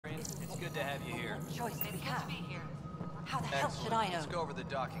to have you here. What choice do we have? How the hell should I know? Let's go over the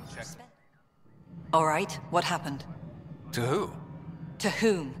docking check. All right, what happened? To who? To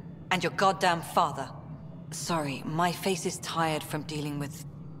whom? And your goddamn father. Sorry, my face is tired from dealing with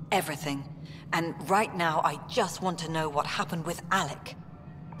everything. And right now, I just want to know what happened with Alec.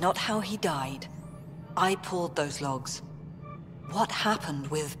 Not how he died. I pulled those logs. What happened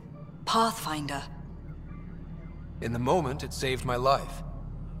with Pathfinder? In the moment, it saved my life.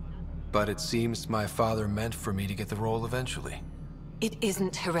 But it seems my father meant for me to get the role eventually. It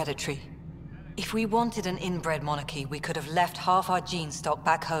isn't hereditary. If we wanted an inbred monarchy, we could have left half our gene stock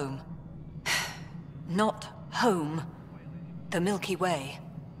back home. Not home. The Milky Way.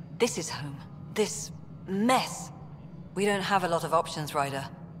 This is home. This mess. We don't have a lot of options, Ryder.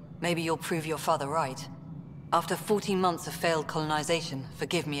 Maybe you'll prove your father right. After 14 months of failed colonization,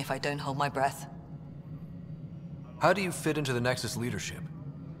 forgive me if I don't hold my breath. How do you fit into the Nexus leadership?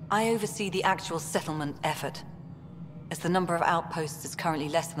 I oversee the actual settlement effort. As the number of outposts is currently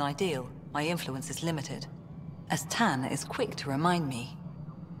less than ideal, my influence is limited. As Tan is quick to remind me.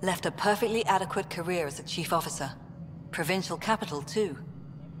 Left a perfectly adequate career as a chief officer. Provincial capital, too.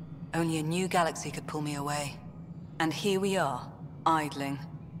 Only a new galaxy could pull me away. And here we are, idling.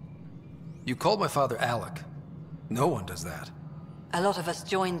 You called my father Alec. No one does that. A lot of us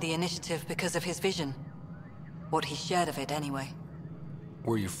joined the initiative because of his vision. What he shared of it, anyway.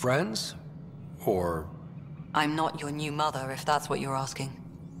 Were you friends? Or... I'm not your new mother, if that's what you're asking.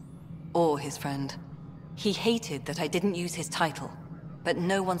 Or his friend. He hated that I didn't use his title. But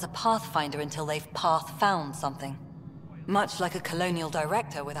no one's a Pathfinder until they've path-found something. Much like a colonial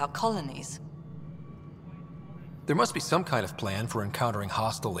director without colonies. There must be some kind of plan for encountering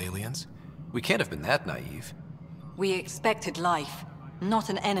hostile aliens. We can't have been that naive. We expected life, not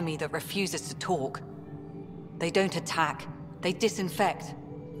an enemy that refuses to talk. They don't attack, they disinfect.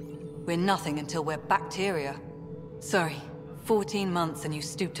 We're nothing until we're bacteria. Sorry, 14 months and you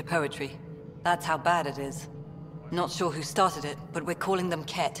stoop to poetry. That's how bad it is. Not sure who started it, but we're calling them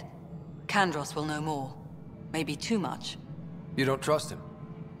Ket. Kandros will know more. Maybe too much. You don't trust him?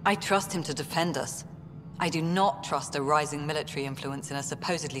 I trust him to defend us. I do not trust a rising military influence in a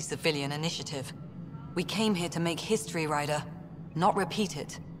supposedly civilian initiative. We came here to make history, Ryder, not repeat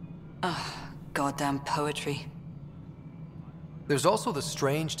it. Ugh, goddamn poetry. There's also the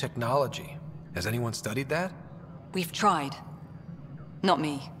strange technology. Has anyone studied that? We've tried. Not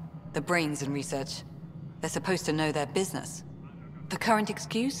me. The brains in research. They're supposed to know their business. The current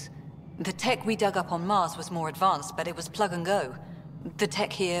excuse? The tech we dug up on Mars was more advanced, but it was plug and go. The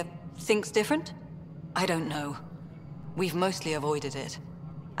tech here thinks different? I don't know. We've mostly avoided it.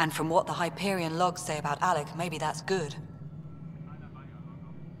 And from what the Hyperion logs say about Alec, maybe that's good.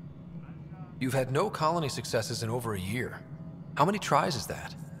 You've had no colony successes in over a year. How many tries is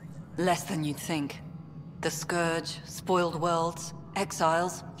that? Less than you'd think. The Scourge, spoiled worlds,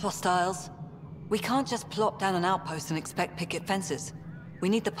 exiles, hostiles. We can't just plop down an outpost and expect picket fences. We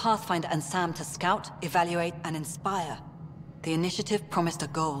need the Pathfinder and Sam to scout, evaluate, and inspire. The initiative promised a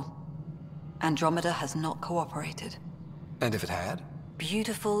goal. Andromeda has not cooperated. And if it had?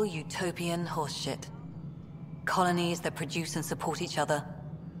 Beautiful utopian horseshit. Colonies that produce and support each other.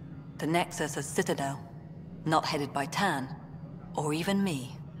 The Nexus a citadel, not headed by Tan, or even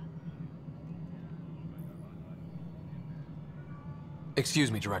me.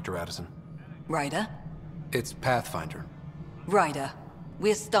 Excuse me, Director Addison. Ryder? It's Pathfinder. Ryder,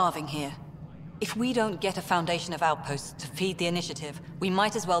 we're starving here. If we don't get a foundation of outposts to feed the initiative, we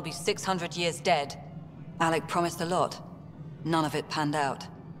might as well be 600 years dead. Alec promised a lot. None of it panned out.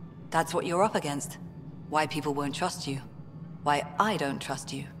 That's what you're up against. Why people won't trust you. Why I don't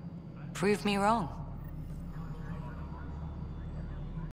trust you. Prove me wrong.